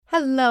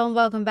Hello and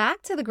welcome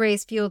back to the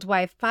Grace Fueled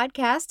Wife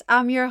podcast.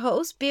 I'm your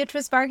host,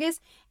 Beatrice Vargas,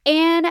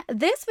 and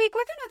this week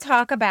we're going to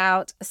talk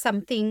about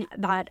something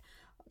that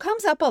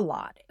comes up a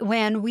lot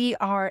when we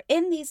are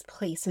in these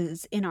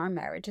places in our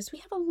marriages. We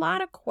have a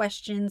lot of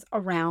questions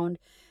around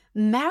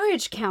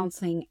marriage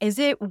counseling. Is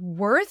it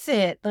worth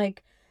it?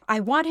 I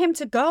want him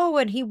to go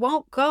and he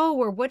won't go,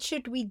 or what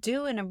should we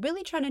do? And I'm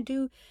really trying to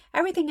do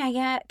everything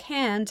I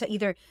can to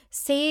either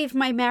save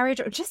my marriage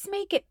or just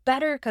make it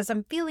better because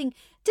I'm feeling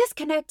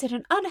disconnected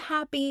and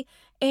unhappy.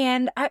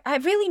 And I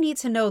really need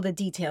to know the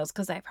details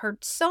because I've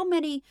heard so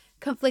many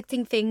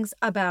conflicting things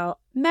about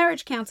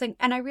marriage counseling,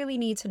 and I really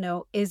need to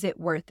know, is it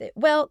worth it?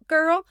 Well,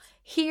 girl,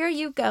 here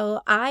you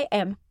go. I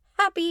am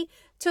happy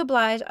to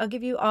oblige. I'll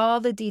give you all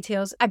the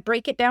details. I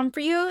break it down for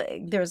you.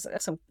 There's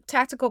some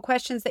tactical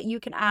questions that you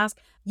can ask.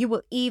 You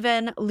will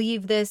even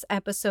leave this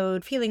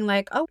episode feeling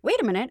like, oh,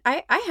 wait a minute,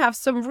 I have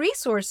some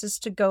resources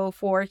to go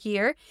for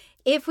here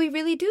if we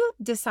really do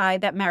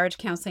decide that marriage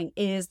counseling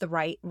is the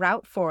right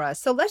route for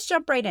us. So let's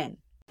jump right in.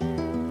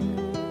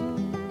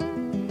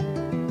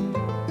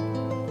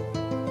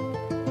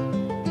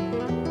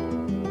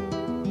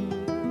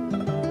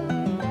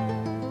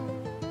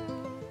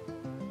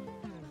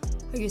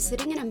 Are you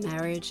sitting in a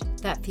marriage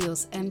that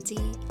feels empty,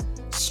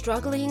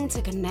 struggling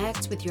to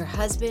connect with your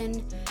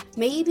husband?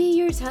 Maybe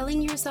you're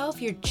telling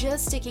yourself you're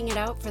just sticking it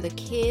out for the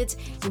kids,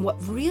 and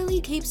what really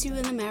keeps you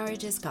in the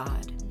marriage is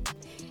God.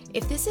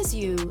 If this is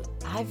you,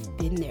 I've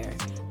been there.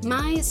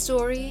 My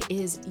story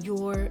is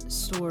your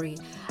story.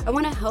 I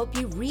want to help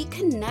you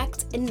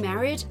reconnect in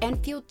marriage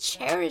and feel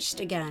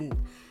cherished again.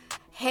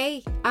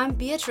 Hey, I'm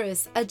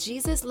Beatrice, a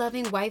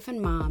Jesus-loving wife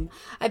and mom.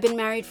 I've been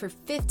married for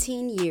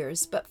 15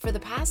 years, but for the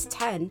past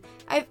 10,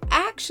 I've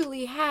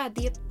actually had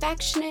the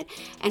affectionate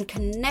and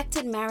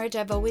connected marriage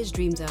I've always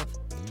dreamed of.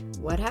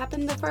 What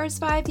happened the first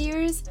 5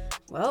 years?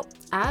 Well,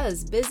 I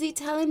was busy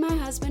telling my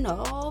husband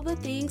all the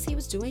things he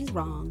was doing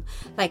wrong,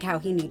 like how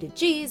he needed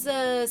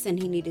Jesus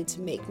and he needed to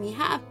make me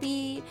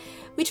happy.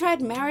 We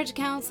tried marriage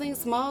counseling,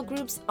 small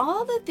groups,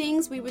 all the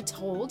things we were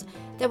told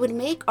that would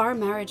make our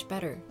marriage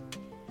better.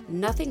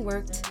 Nothing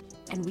worked,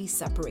 and we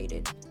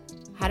separated.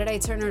 How did I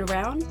turn it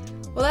around?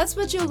 Well, that's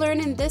what you'll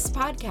learn in this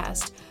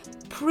podcast.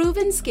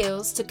 Proven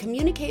skills to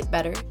communicate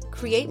better,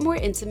 create more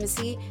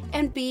intimacy,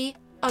 and be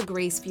a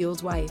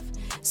grace-fueled wife.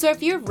 So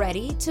if you're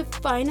ready to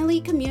finally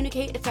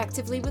communicate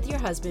effectively with your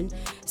husband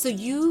so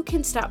you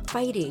can stop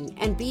fighting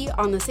and be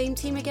on the same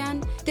team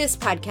again, this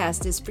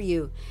podcast is for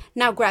you.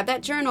 Now grab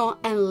that journal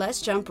and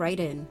let's jump right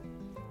in.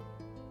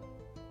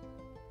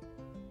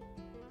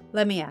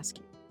 Let me ask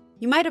you.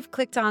 You might have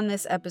clicked on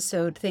this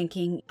episode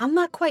thinking, I'm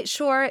not quite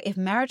sure if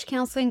marriage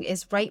counseling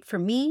is right for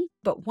me,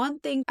 but one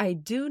thing I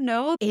do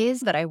know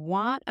is that I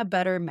want a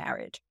better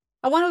marriage.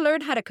 I want to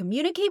learn how to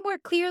communicate more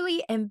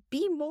clearly and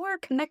be more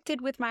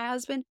connected with my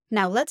husband.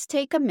 Now let's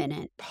take a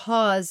minute,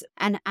 pause,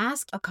 and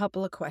ask a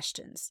couple of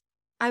questions.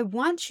 I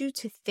want you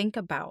to think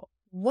about,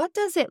 what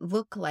does it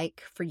look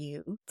like for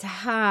you to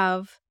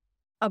have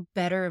a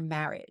better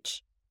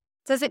marriage?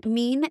 Does it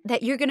mean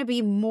that you're going to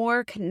be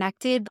more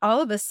connected?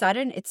 All of a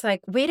sudden, it's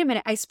like, wait a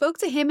minute, I spoke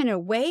to him in a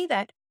way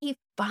that he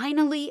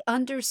finally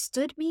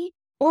understood me?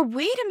 Or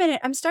wait a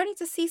minute, I'm starting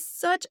to see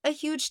such a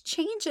huge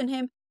change in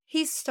him.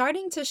 He's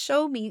starting to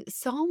show me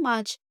so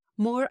much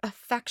more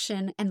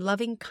affection and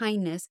loving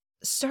kindness,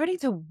 starting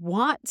to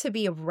want to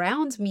be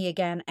around me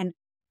again. And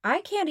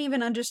I can't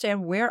even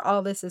understand where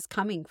all this is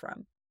coming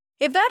from.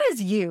 If that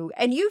is you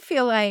and you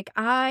feel like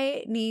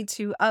I need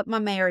to up my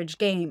marriage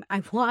game,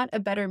 I want a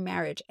better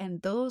marriage,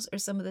 and those are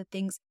some of the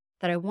things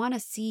that I want to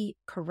see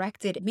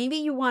corrected. Maybe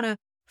you want to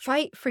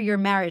fight for your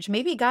marriage.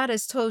 Maybe God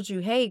has told you,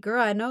 hey, girl,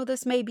 I know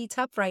this may be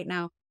tough right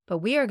now, but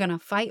we are going to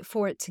fight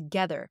for it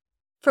together.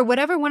 For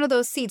whatever one of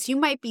those seats you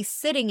might be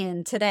sitting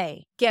in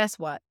today, guess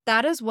what?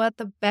 That is what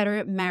the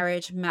Better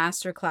Marriage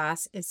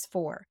Masterclass is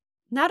for.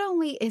 Not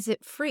only is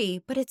it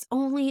free, but it's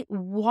only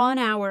 1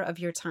 hour of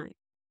your time.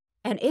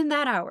 And in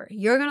that hour,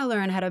 you're going to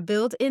learn how to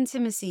build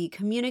intimacy,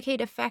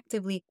 communicate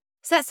effectively,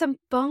 set some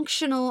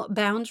functional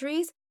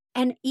boundaries,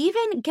 and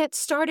even get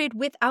started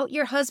without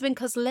your husband.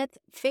 Because let's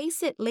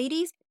face it,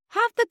 ladies,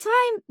 half the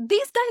time,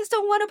 these guys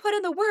don't want to put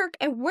in the work,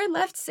 and we're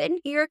left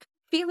sitting here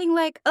feeling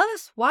like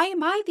us. Why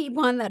am I the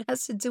one that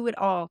has to do it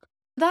all?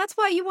 That's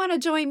why you want to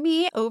join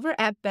me over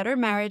at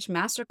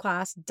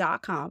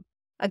bettermarriagemasterclass.com.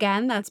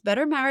 Again, that's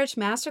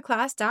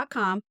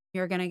bettermarriagemasterclass.com.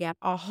 You're going to get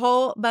a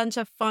whole bunch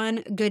of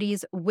fun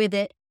goodies with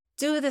it.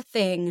 Do the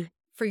thing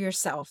for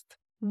yourself.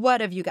 What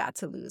have you got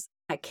to lose?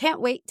 I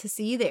can't wait to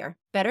see you there.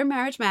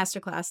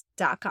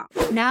 bettermarriagemasterclass.com.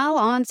 Now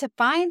on to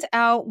find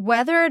out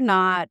whether or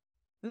not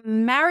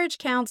marriage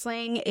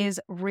counseling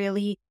is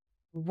really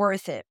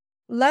worth it.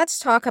 Let's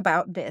talk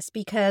about this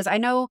because I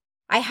know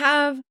I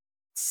have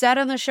said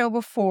on the show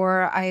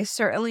before, I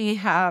certainly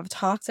have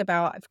talked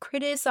about, I've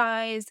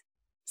criticized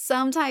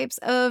some types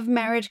of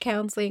marriage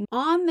counseling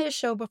on this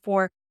show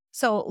before.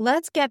 So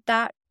let's get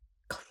that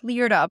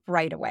cleared up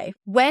right away.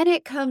 When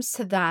it comes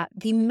to that,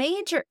 the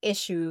major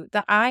issue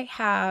that I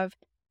have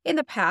in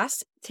the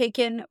past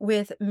taken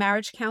with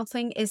marriage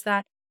counseling is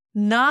that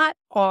Not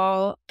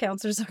all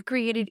counselors are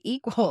created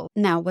equal.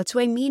 Now, what do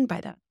I mean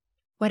by that?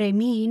 What I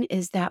mean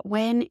is that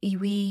when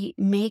we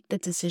make the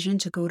decision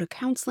to go to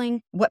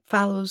counseling, what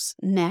follows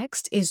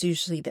next is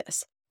usually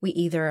this. We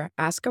either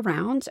ask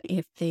around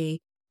if they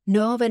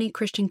know of any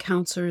Christian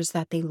counselors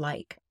that they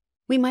like.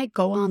 We might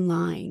go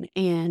online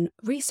and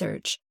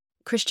research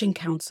Christian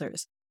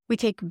counselors. We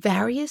take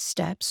various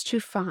steps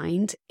to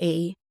find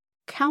a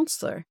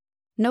counselor.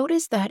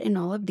 Notice that in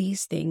all of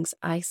these things,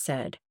 I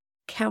said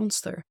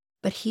counselor.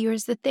 But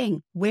here's the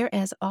thing,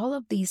 whereas all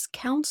of these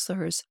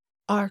counselors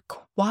are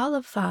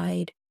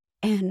qualified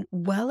and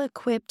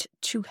well-equipped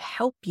to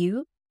help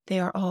you, they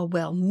are all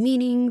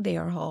well-meaning, they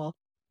are all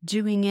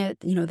doing it.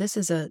 This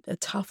is a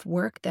tough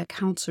work that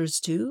counselors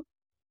do.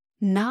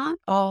 Not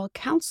all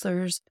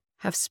counselors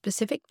have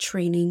specific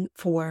training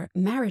for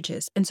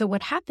marriages. And so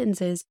what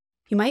happens is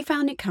you might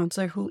find a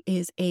counselor who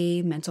is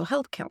a mental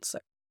health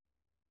counselor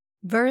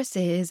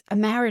versus a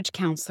marriage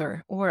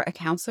counselor or a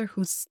counselor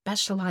who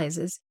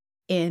specializes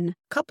in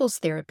couples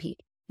therapy.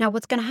 Now,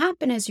 what's going to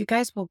happen is you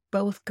guys will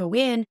both go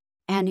in,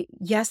 and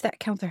yes, that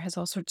counselor has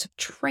all sorts of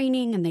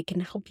training and they can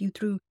help you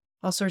through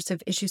all sorts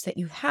of issues that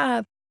you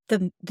have.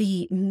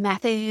 The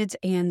methods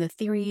and the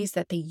theories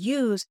that they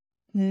use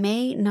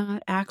may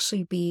not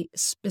actually be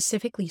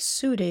specifically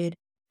suited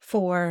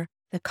for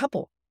the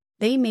couple.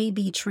 They may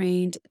be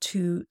trained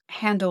to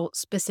handle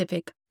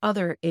specific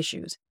other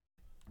issues.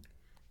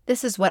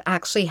 This is what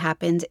actually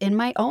happened in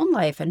my own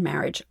life and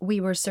marriage.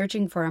 We were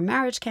searching for a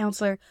marriage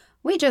counselor.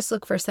 We just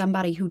looked for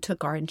somebody who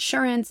took our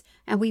insurance,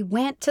 and we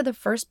went to the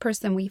first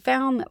person we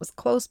found that was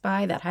close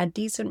by that had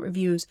decent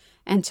reviews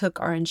and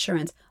took our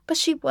insurance. But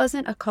she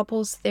wasn't a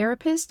couples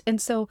therapist,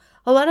 and so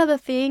a lot of the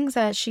things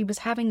that she was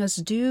having us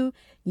do,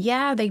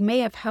 yeah, they may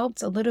have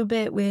helped a little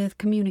bit with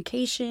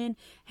communication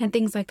and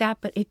things like that,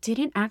 but it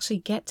didn't actually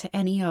get to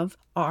any of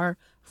our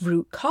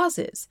root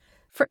causes.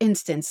 For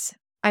instance,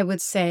 I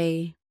would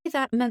say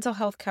that mental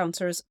health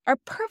counselors are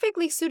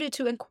perfectly suited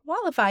to and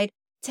qualified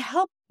to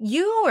help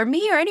you or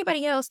me or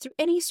anybody else through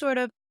any sort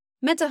of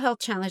mental health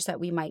challenge that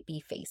we might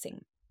be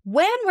facing.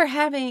 When we're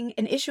having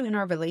an issue in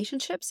our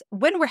relationships,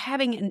 when we're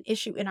having an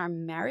issue in our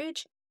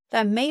marriage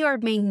that may or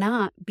may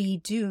not be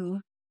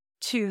due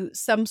to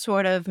some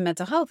sort of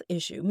mental health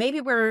issue. Maybe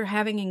we're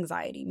having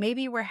anxiety.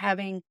 Maybe we're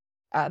having,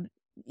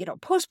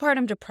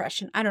 postpartum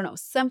depression. I don't know,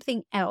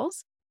 something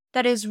else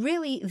that is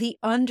really the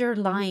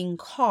underlying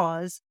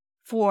cause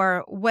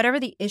for whatever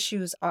the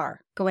issues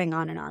are going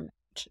on in our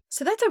marriage.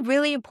 So that's a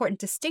really important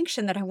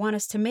distinction that I want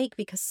us to make,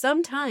 because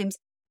sometimes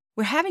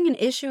we're having an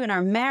issue in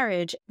our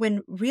marriage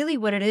when really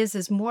what it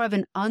is more of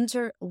an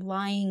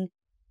underlying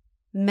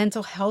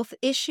mental health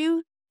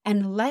issue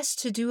and less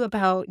to do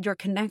about your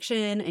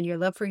connection and your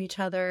love for each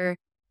other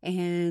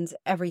and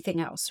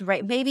everything else,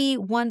 right? Maybe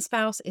one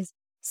spouse is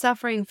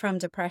suffering from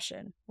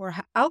depression or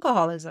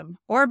alcoholism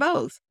or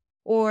both,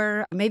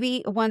 or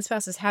maybe one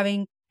spouse is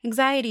having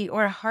anxiety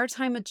or a hard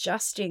time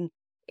adjusting.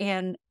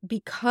 And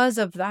because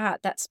of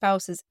that, that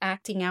spouse is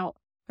acting out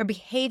or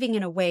behaving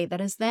in a way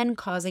that is then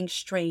causing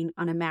strain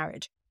on a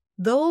marriage.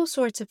 Those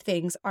sorts of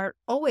things are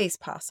always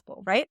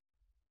possible, right?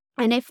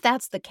 And if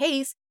that's the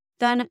case,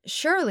 then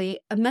surely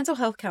a mental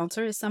health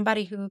counselor is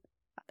somebody who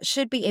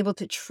should be able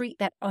to treat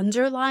that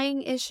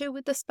underlying issue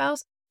with the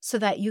spouse so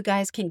that you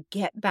guys can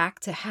get back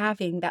to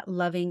having that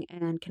loving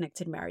and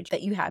connected marriage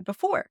that you had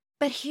before.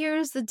 But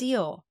here's the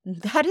deal.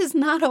 That is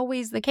not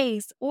always the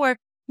case, or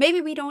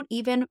maybe we don't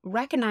even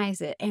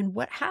recognize it. And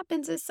what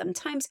happens is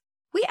sometimes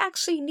we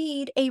actually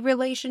need a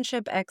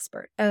relationship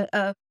expert,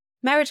 a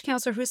marriage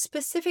counselor who's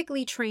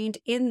specifically trained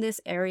in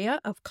this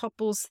area of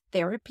couples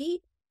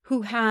therapy,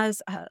 who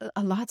has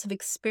lots of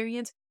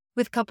experience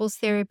with couples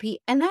therapy.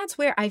 And that's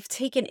where I've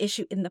taken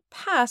issue in the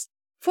past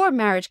for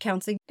marriage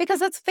counseling, because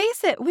let's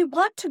face it, we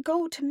want to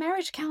go to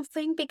marriage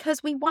counseling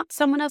because we want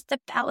someone else to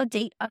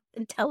validate us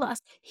and tell us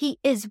he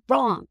is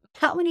wrong.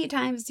 How many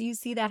times do you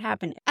see that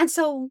happen? And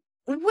so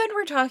when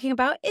we're talking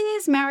about,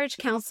 is marriage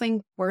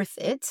counseling worth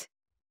it?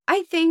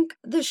 I think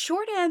the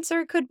short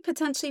answer could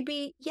potentially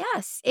be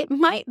yes, it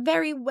might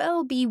very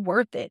well be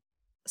worth it.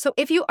 So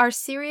if you are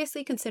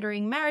seriously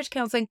considering marriage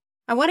counseling,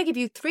 I want to give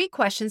you 3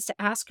 questions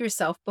to ask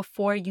yourself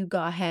before you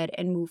go ahead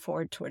and move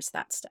forward towards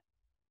that step.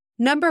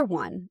 Number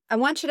 1, I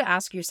want you to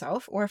ask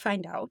yourself or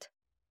find out,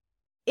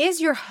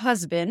 is your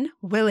husband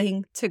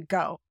willing to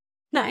go?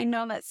 Now, I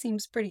know that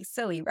seems pretty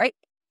silly, right?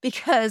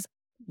 Because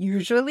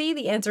usually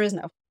the answer is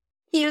no.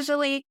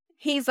 Usually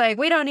he's like,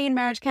 we don't need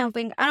marriage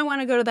counseling. I don't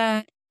want to go to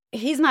that.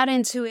 He's not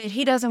into it.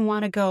 He doesn't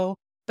want to go.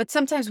 But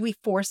sometimes we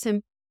force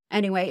him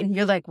anyway. And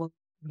you're like, well,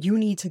 you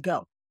need to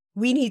go.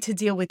 We need to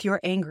deal with your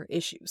anger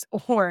issues.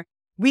 Or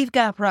we've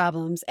got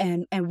problems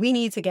and we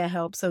need to get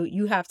help. So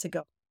you have to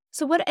go.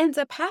 So what ends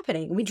up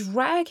happening? We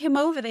drag him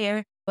over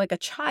there like a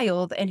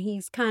child, and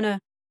he's kind of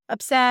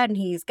upset and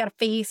he's got a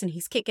face and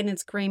he's kicking and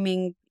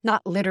screaming,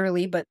 not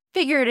literally, but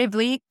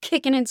figuratively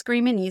kicking and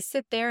screaming. You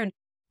sit there and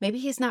maybe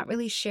he's not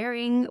really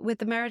sharing with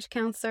the marriage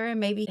counselor, and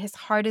maybe his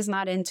heart is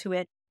not into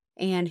it.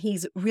 And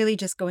he's really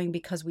just going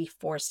because we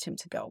forced him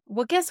to go.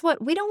 Well, guess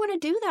what? We don't want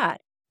to do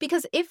that.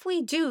 Because if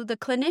we do, the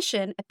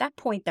clinician at that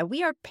point that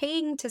we are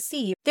paying to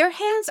see, their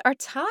hands are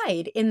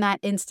tied in that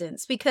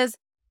instance because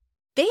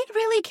they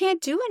really can't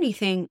do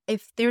anything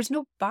if there's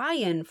no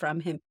buy-in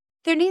from him.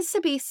 There needs to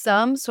be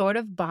some sort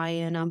of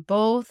buy-in on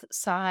both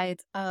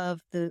sides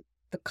of the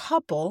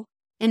couple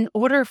in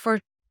order for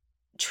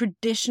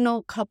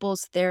traditional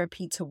couples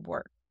therapy to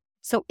work.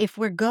 So if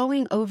we're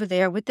going over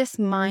there with this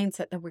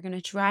mindset that we're going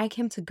to drag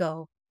him to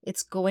go,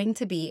 it's going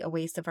to be a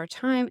waste of our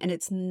time and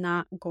it's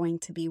not going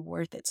to be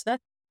worth it. So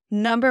that's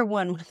number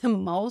one of the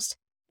most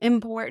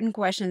important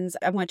questions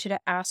I want you to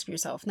ask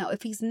yourself. Now,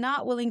 if he's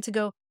not willing to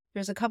go,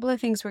 there's a couple of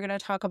things we're going to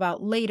talk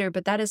about later,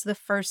 but that is the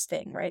first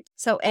thing, right?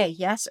 So A,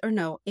 yes or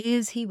no,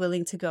 is he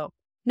willing to go?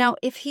 Now,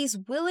 if he's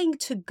willing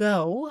to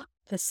go,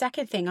 the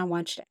second thing I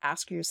want you to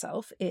ask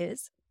yourself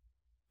is,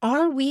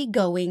 are we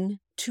going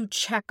to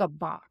check a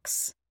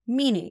box?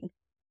 Meaning,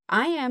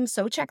 I am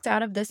so checked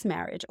out of this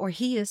marriage, or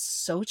he is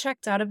so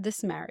checked out of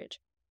this marriage.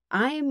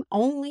 I am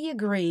only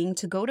agreeing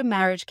to go to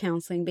marriage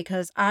counseling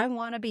because I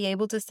want to be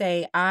able to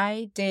say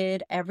I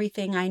did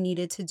everything I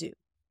needed to do.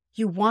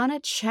 You want to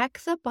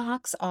check the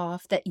box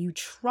off that you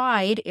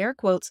tried, air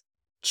quotes,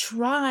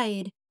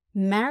 tried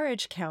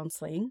marriage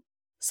counseling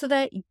so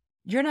that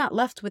you're not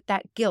left with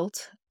that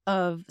guilt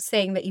of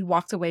saying that you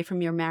walked away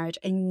from your marriage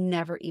and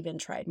never even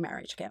tried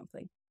marriage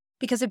counseling.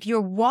 Because if you're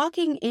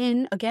walking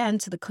in, again,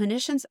 to the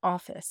clinician's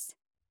office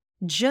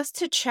just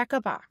to check a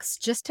box,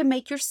 just to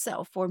make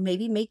yourself or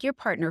maybe make your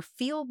partner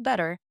feel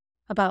better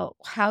about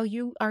how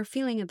you are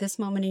feeling at this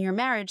moment in your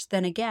marriage,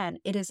 then again,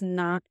 it is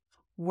not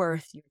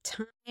worth your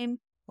time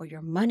or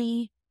your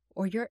money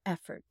or your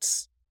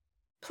efforts.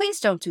 Please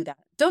don't do that.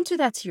 Don't do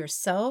that to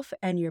yourself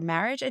and your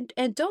marriage,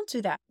 and don't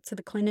do that to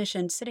the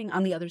clinician sitting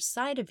on the other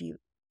side of you,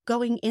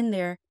 going in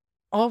there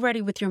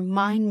already with your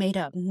mind made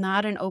up,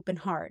 not an open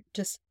heart,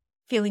 just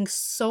feeling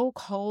so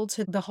cold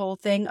to the whole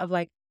thing of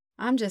like,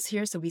 I'm just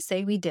here so we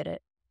say we did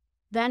it.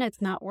 Then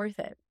it's not worth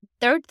it.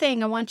 Third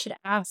thing I want you to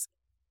ask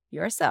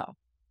yourself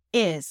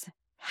is,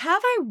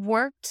 have I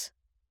worked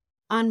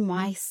on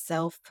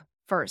myself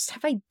first?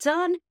 Have I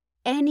done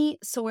any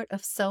sort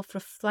of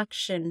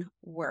self-reflection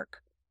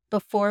work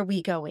before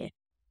we go in?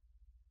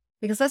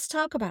 Because let's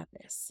talk about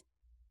this.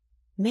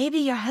 Maybe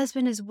your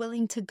husband is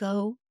willing to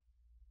go,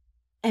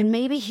 and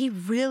maybe he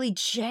really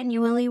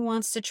genuinely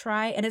wants to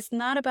try, and it's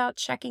not about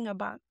checking a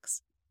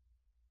box.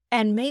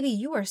 And maybe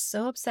you are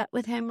so upset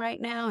with him right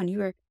now, and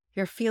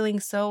you're feeling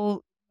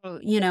so,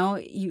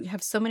 you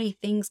have so many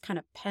things kind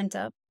of pent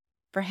up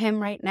for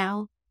him right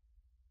now,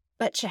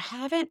 but you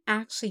haven't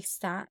actually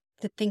sat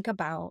to think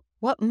about,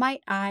 what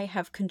might I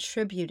have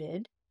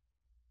contributed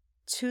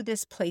to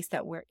this place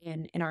that we're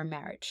in our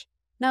marriage?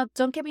 Now,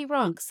 don't get me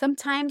wrong.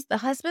 Sometimes the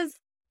husbands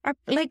are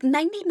like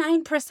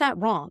 99%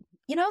 wrong.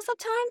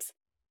 Sometimes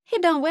he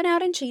done went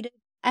out and cheated.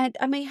 And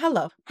I mean,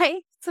 hello.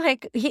 Hey, it's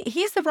like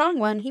he's the wrong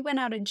one. He went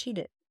out and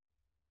cheated.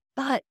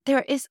 But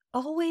there is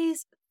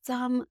always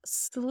some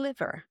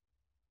sliver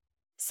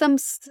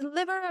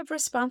of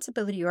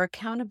responsibility or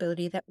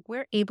accountability that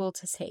we're able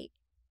to take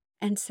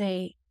and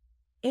say,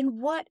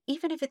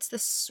 even if it's the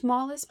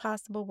smallest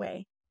possible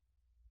way,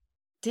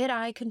 did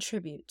I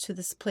contribute to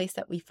this place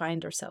that we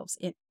find ourselves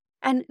in?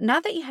 And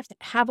not that you have to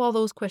have all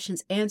those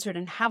questions answered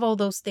and have all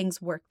those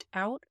things worked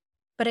out,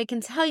 but I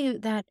can tell you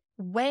that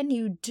when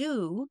you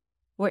do,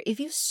 or if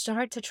you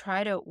start to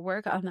try to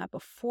work on that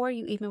before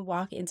you even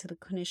walk into the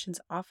clinician's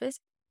office,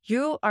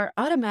 you are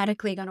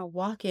automatically going to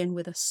walk in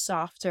with a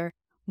softer,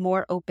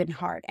 more open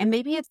heart. And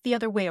maybe it's the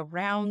other way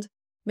around.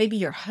 Maybe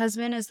your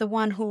husband is the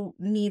one who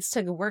needs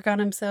to work on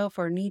himself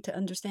or need to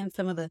understand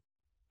some of the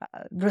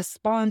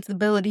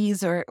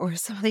responsibilities or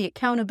some of the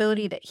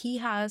accountability that he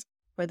has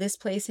for this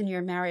place in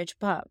your marriage.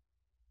 But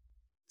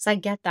so I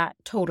get that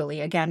totally.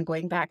 Again,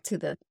 going back to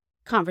the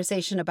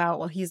conversation about,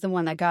 well, he's the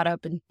one that got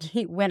up and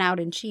he went out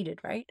and cheated,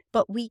 right?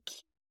 But we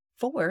can't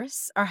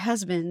force our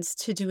husbands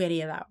to do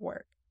any of that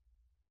work.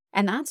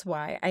 And that's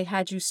why I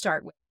had you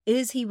start with,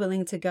 is he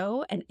willing to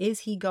go? And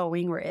is he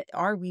going, or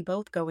are we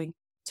both going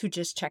to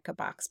just check a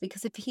box?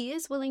 Because if he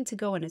is willing to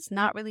go and it's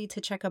not really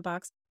to check a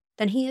box,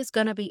 then he is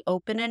going to be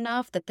open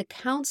enough that the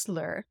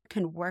counselor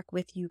can work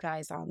with you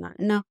guys on that.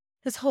 Now,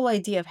 this whole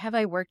idea of, have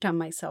I worked on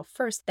myself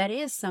first? That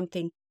is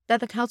something that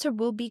the counselor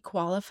will be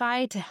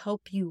qualified to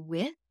help you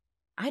with.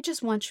 I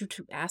just want you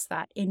to ask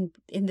that in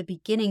the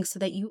beginning so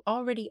that you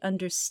already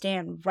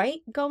understand right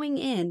going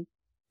in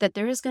that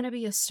there is going to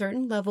be a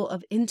certain level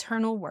of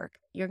internal work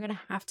you're going to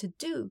have to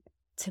do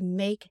to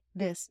make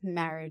this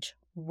marriage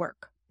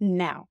work.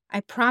 Now,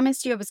 I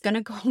promised you I was going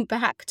to go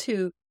back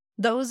to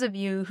those of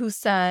you who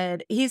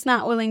said he's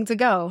not willing to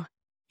go.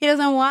 He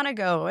doesn't want to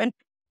go. And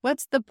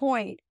what's the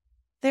point?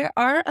 There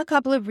are a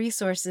couple of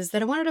resources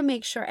that I wanted to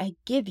make sure I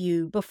give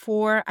you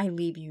before I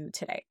leave you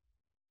today.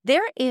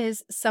 There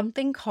is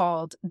something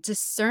called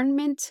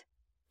discernment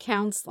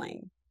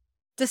counseling.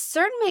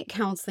 Discernment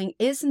counseling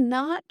is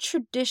not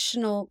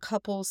traditional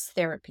couples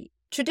therapy.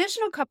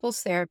 Traditional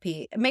couples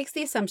therapy makes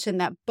the assumption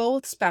that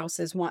both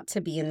spouses want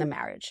to be in the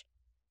marriage.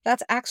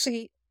 That's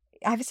actually,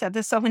 I've said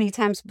this so many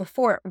times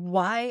before,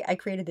 why I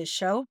created this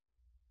show.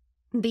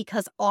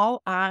 because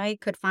all I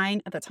could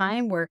find at the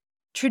time were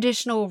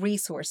traditional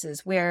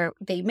resources where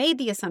they made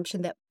the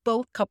assumption that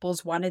both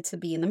couples wanted to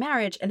be in the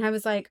marriage. And I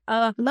was like,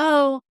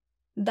 no,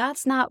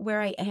 that's not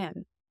where I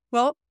am.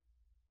 Well,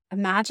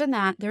 imagine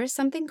that there is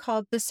something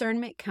called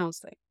discernment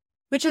counseling,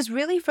 which is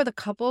really for the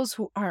couples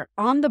who are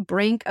on the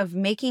brink of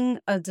making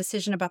a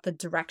decision about the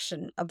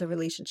direction of the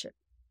relationship.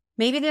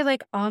 Maybe they're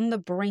like on the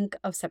brink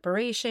of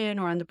separation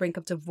or on the brink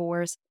of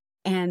divorce,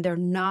 and they're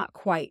not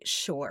quite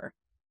sure.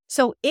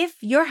 So if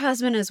your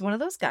husband is one of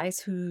those guys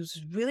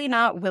who's really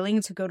not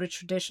willing to go to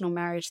traditional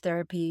marriage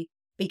therapy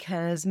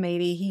because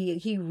maybe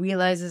he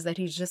realizes that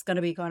he's just going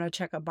to be going to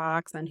check a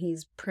box and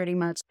he's pretty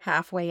much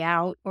halfway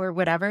out or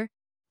whatever,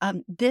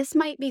 this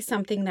might be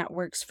something that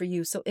works for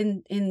you. So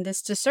in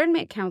this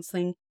discernment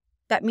counseling,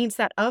 that means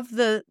that of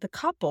the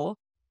couple,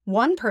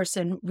 one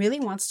person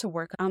really wants to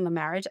work on the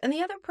marriage and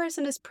the other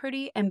person is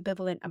pretty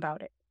ambivalent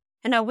about it.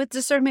 And now with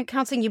discernment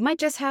counseling, you might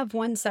just have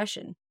one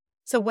session.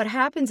 So what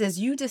happens is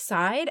you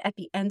decide at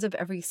the end of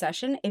every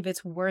session if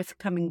it's worth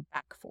coming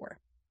back for.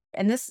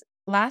 And this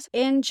lasts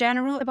in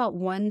general about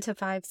 1 to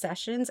 5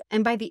 sessions.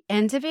 And by the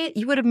end of it,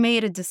 you would have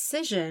made a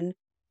decision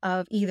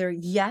of either,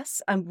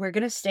 yes, we're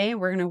going to stay,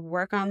 we're going to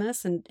work on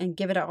this and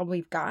give it all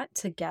we've got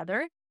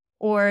together.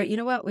 Or, you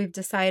know what, we've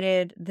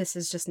decided this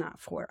is just not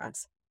for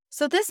us.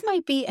 So this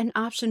might be an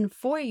option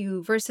for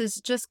you versus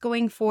just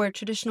going for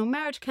traditional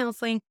marriage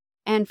counseling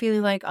and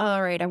feeling like, oh,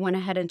 all right, I went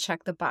ahead and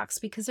checked the box,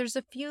 because there's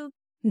a few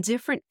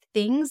different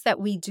things that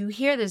we do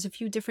here. There's a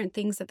few different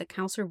things that the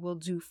counselor will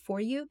do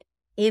for you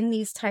in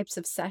these types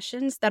of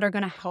sessions that are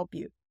going to help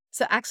you.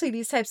 So actually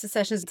these types of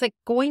sessions, it's like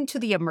going to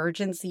the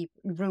emergency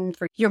room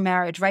for your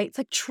marriage, right? It's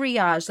like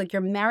triage, like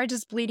your marriage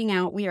is bleeding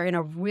out. We are in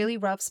a really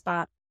rough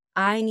spot.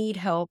 I need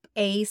help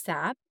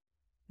ASAP.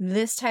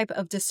 This type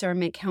of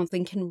discernment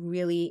counseling can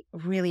really,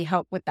 really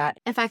help with that.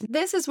 In fact,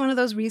 this is one of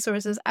those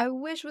resources I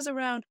wish was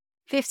around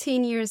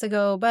 15 years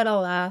ago, but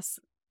alas,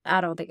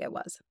 I don't think it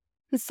was.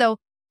 So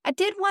I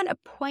did want to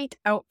point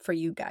out for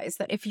you guys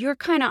that if you're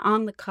kind of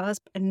on the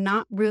cusp and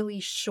not really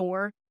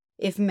sure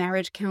if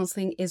marriage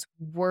counseling is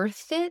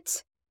worth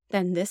it,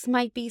 then this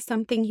might be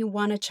something you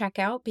want to check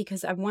out,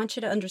 because I want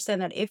you to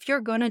understand that if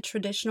you're going to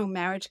traditional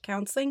marriage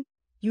counseling,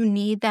 you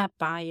need that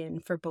buy-in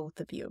for both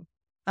of you.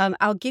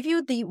 I'll give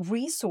you the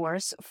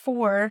resource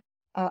for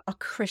a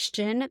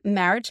Christian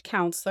marriage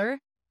counselor.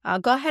 I'll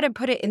go ahead and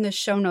put it in the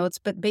show notes,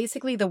 but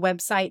basically the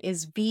website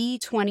is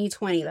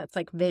V2020. That's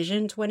like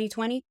Vision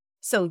 2020.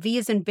 So V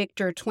is in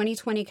Victor,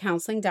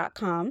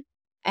 2020counseling.com.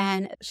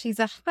 And she's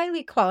a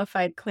highly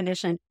qualified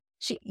clinician.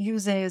 She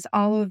uses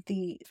all of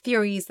the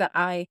theories that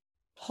I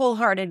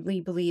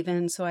wholeheartedly believe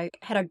in. So I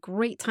had a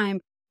great time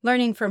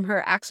learning from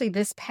her actually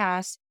this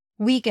past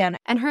weekend.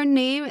 And her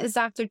name is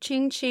Dr.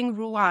 Ching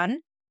Ruan.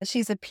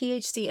 She's a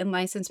PhD and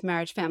licensed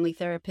marriage family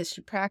therapist.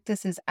 She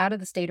practices out of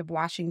the state of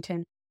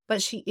Washington,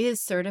 but she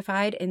is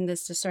certified in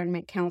this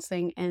discernment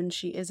counseling, and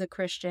she is a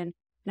Christian.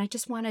 And I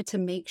just wanted to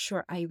make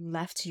sure I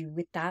left you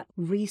with that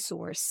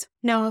resource.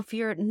 Now, if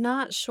you're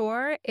not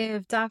sure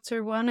if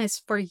Dr. One is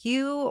for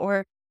you,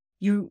 or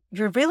you're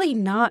really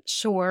not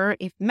sure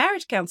if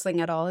marriage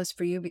counseling at all is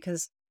for you,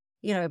 because,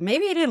 you know,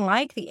 maybe you didn't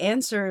like the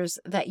answers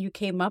that you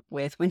came up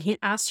with when you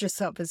asked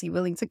yourself, is he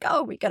willing to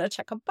go? We got to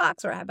check a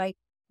box, or have I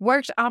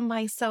worked on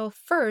myself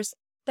first?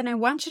 Then I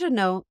want you to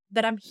know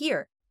that I'm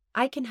here.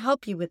 I can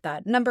help you with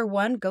that. Number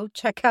one, go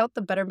check out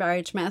the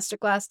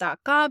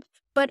BetterMarriageMasterclass.com.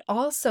 But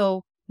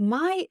also,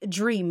 my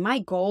dream, my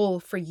goal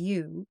for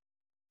you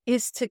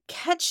is to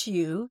catch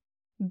you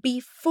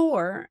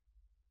before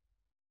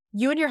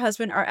you and your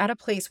husband are at a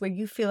place where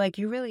you feel like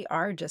you really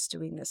are just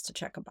doing this to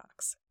check a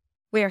box,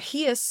 where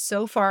he is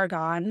so far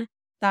gone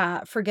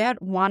that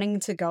forget wanting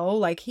to go,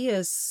 like he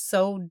is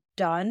so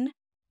done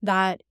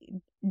that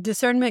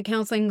discernment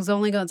counseling is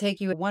only going to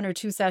take you 1 or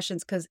 2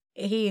 sessions because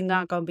he's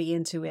not going to be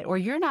into it, or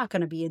you're not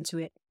going to be into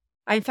it.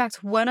 In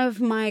fact, one of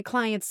my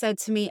clients said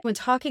to me when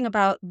talking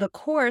about the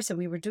course and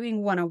we were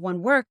doing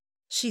one-on-one work,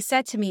 she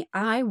said to me,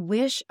 I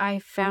wish I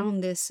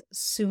found this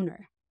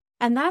sooner.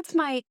 And that's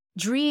my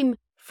dream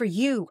for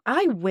you.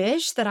 I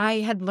wish that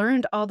I had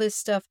learned all this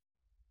stuff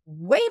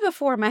way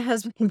before my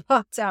husband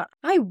walked out.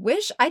 I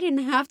wish I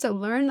didn't have to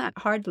learn that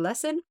hard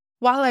lesson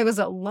while I was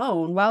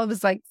alone, while I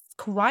was like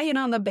crying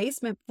on the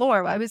basement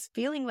floor. I was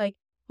feeling like,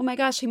 oh my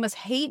gosh, he must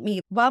hate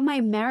me. While my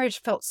marriage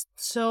felt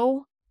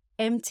so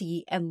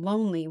empty and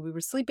lonely. We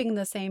were sleeping in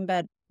the same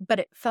bed, but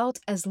it felt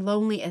as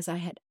lonely as I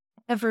had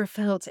ever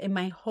felt in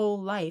my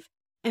whole life.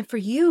 And for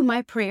you,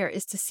 my prayer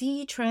is to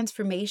see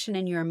transformation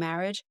in your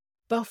marriage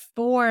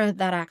before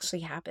that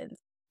actually happens.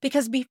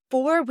 Because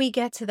before we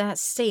get to that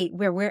state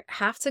where we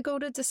have to go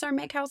to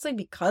discernment counseling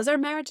because our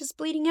marriage is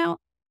bleeding out,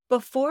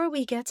 before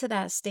we get to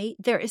that state,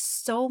 there is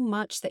so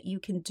much that you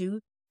can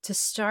do to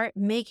start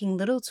making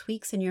little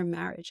tweaks in your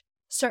marriage.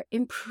 Start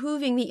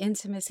improving the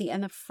intimacy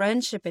and the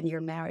friendship in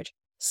your marriage.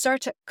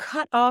 Start to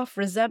cut off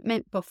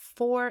resentment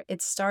before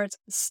it starts.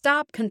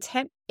 Stop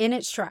contempt in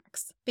its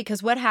tracks.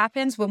 Because what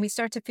happens when we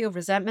start to feel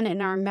resentment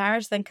in our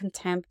marriage, then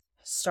contempt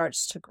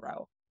starts to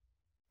grow.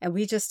 and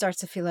we just start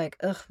to feel like,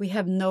 ugh, we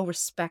have no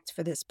respect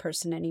for this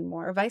person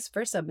anymore, or vice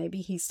versa.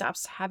 Maybe he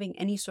stops having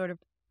any sort of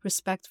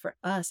respect for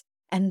us.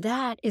 And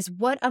that is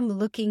what I'm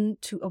looking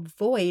to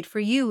avoid for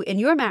you in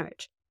your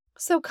marriage.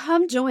 So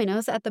come join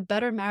us at the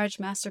Better Marriage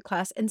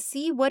Masterclass and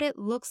see what it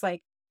looks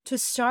like to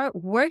start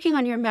working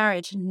on your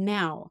marriage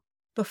now,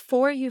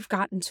 before you've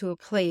gotten to a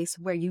place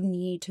where you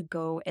need to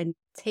go and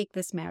take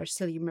this marriage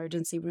to the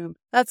emergency room.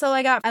 That's all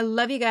I got. I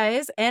love you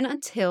guys, and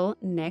until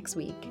next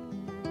week.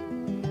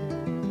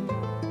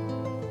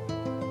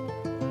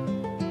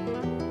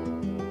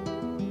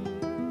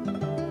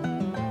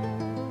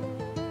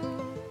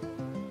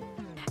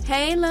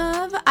 Hey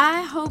love,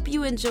 I hope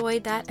you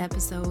enjoyed that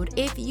episode.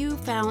 If you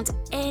found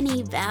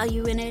any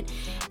value in it,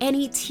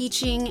 any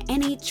teaching,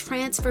 any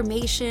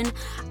transformation,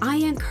 I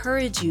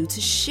encourage you to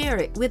share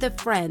it with a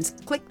friend.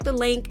 Click the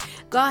link,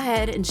 go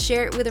ahead and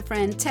share it with a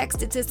friend,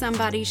 text it to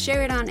somebody,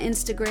 share it on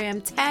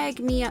Instagram,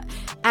 tag me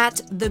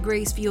at The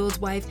Grace Fueled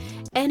Wife,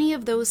 any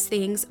of those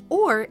things,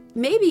 or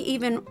maybe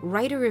even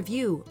write a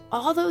review.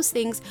 All those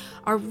things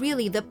are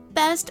really the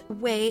best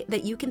way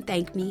that you can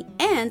thank me,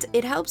 and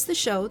it helps the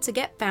show to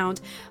get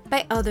found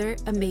by other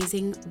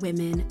amazing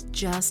women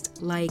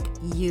just like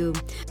you.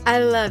 I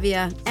love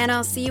ya, and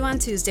I'll see you on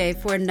Tuesday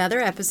for another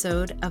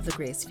episode of The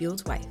Grace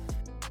Fueled Wife.